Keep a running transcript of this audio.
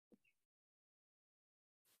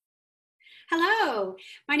Hello,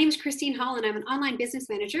 my name is Christine Hall and I'm an online business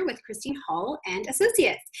manager with Christine Hall and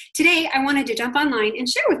Associates. Today I wanted to jump online and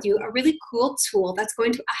share with you a really cool tool that's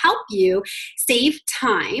going to help you save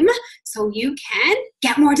time so you can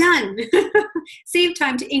get more done. Save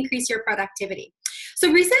time to increase your productivity.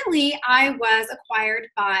 So recently I was acquired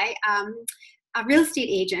by a real estate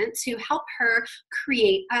agent to help her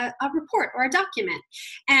create a report or a document.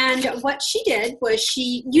 And what she did was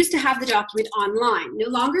she used to have the document online, no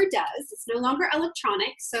longer does, it's no longer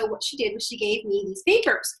electronic. So what she did was she gave me these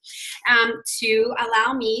papers to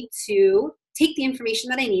allow me to take the information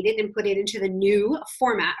that I needed and put it into the new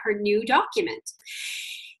format, her new document.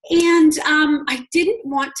 And I didn't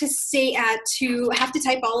want to say to have to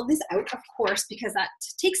type all of this out, of course, because that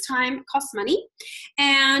takes time, costs money.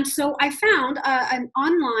 And so I found an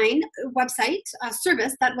online website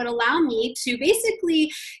service that would allow me to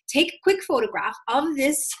basically take a quick photograph of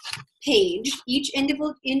this page, each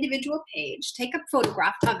individual page, take a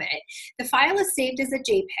photograph of it. The file is saved as a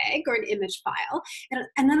JPEG or an image file, and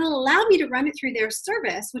then it'll allow me to run it through their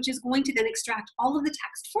service, which is going to then extract all of the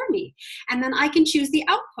text for me. And then I can choose the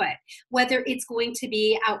output, whether it's going to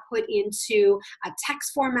be output into a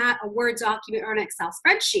text format, a Word document, or an Excel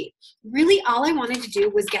spreadsheet. Really, all I wanted to do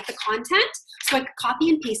was get the content so I could copy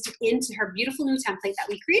and paste it into her beautiful new template that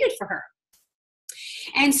we created for her.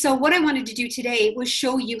 And so what I wanted to do today was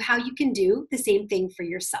show you how you can do the same thing for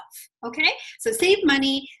yourself, okay? So save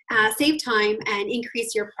money, save time, and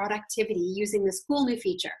increase your productivity using this cool new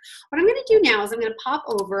feature. What I'm gonna do now is I'm gonna pop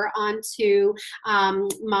over onto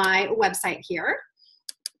my website here.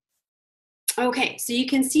 Okay, so you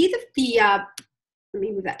can see let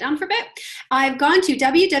me move that down for a bit. I've gone to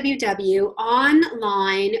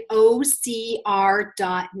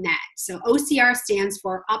www.onlineocr.net. So OCR stands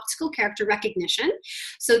for Optical Character Recognition.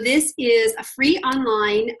 So this is a free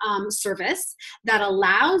online service that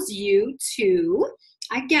allows you to,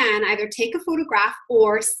 again, either take a photograph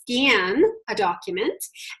or scan a document,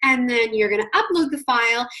 and then you're going to upload the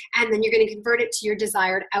file, and then you're going to convert it to your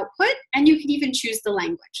desired output, and you can even choose the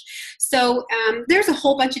language. So there's a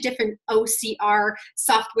whole bunch of different OCR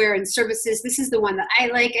software and services. This is the one that I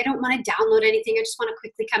like. I don't want to download anything. I just want to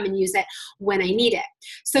quickly come and use it when I need it.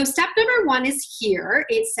 So step number one is here.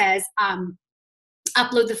 It says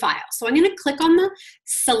upload the file. So I'm going to click on the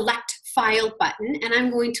select file button, and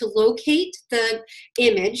I'm going to locate the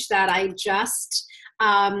image that I just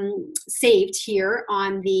saved here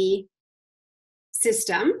on the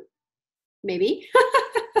system. Maybe.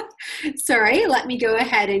 Sorry, let me go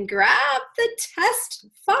ahead and grab the test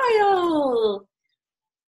file.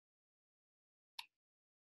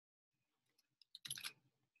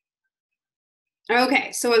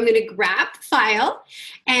 Okay, so I'm going to grab the file,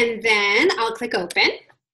 and then I'll click open.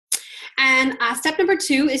 And step number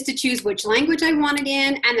two is to choose which language I want it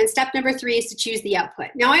in, and then step number three is to choose the output.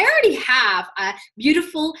 Now, I already have a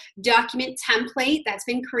beautiful document template that's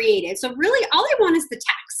been created, so really all I want is the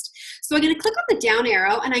text. So I'm going to click on the down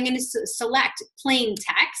arrow, and I'm going to select plain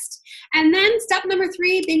text, and then step number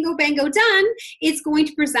three, bingo, bango, done, it's going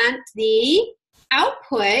to present the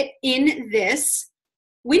output in this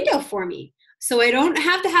window for me. So I don't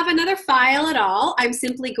have to have another file at all. I'm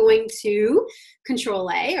simply going to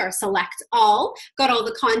Control-A or select all. Got all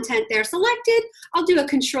the content there selected. I'll do a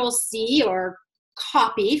Control-C or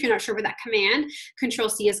copy if you're not sure what that command.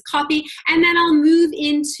 Control-C is copy. And then I'll move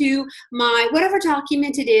into my whatever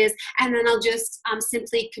document it is, and then I'll just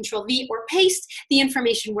simply Control-V or paste the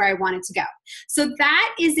information where I want it to go. So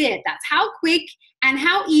that is it. That's how quick and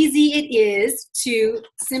how easy it is to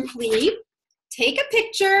simply take a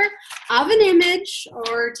picture of an image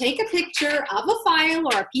or take a picture of a file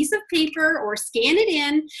or a piece of paper or scan it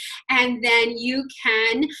in, and then you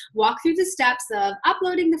can walk through the steps of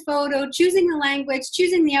uploading the photo, choosing the language,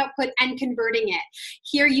 choosing the output, and converting it.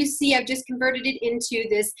 Here you see I've just converted it into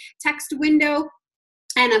this text window,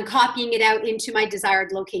 and I'm copying it out into my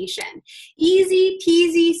desired location. Easy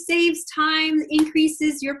peasy, saves time,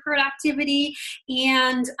 increases your productivity,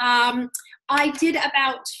 and I did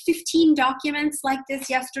about 15 documents like this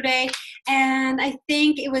yesterday, and I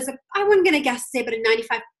think it was, I'm gonna guess, say about a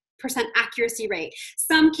 95% accuracy rate.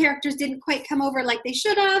 Some characters didn't quite come over like they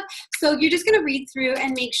should have, so you're just gonna read through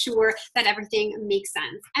and make sure that everything makes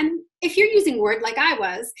sense. And if you're using Word like I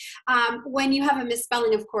was, when you have a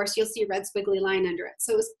misspelling, of course, you'll see a red squiggly line under it.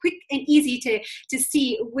 So it's quick and easy to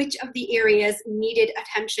see which of the areas needed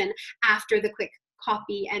attention after the quick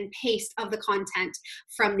copy and paste of the content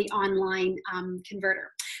from the online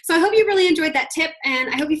converter. So I hope you really enjoyed that tip, and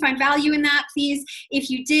I hope you find value in that. Please, if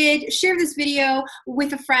you did, share this video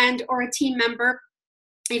with a friend or a team member.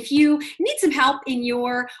 If you need some help in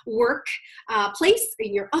your work place,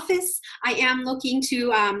 in your office, I am looking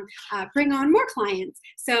to bring on more clients.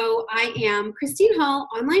 So I am Christine Hall,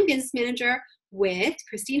 Online Business Manager with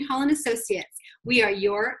Christine Hall and Associates. We are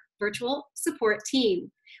your virtual support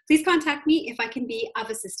team. Please contact me if I can be of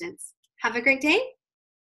assistance. Have a great day.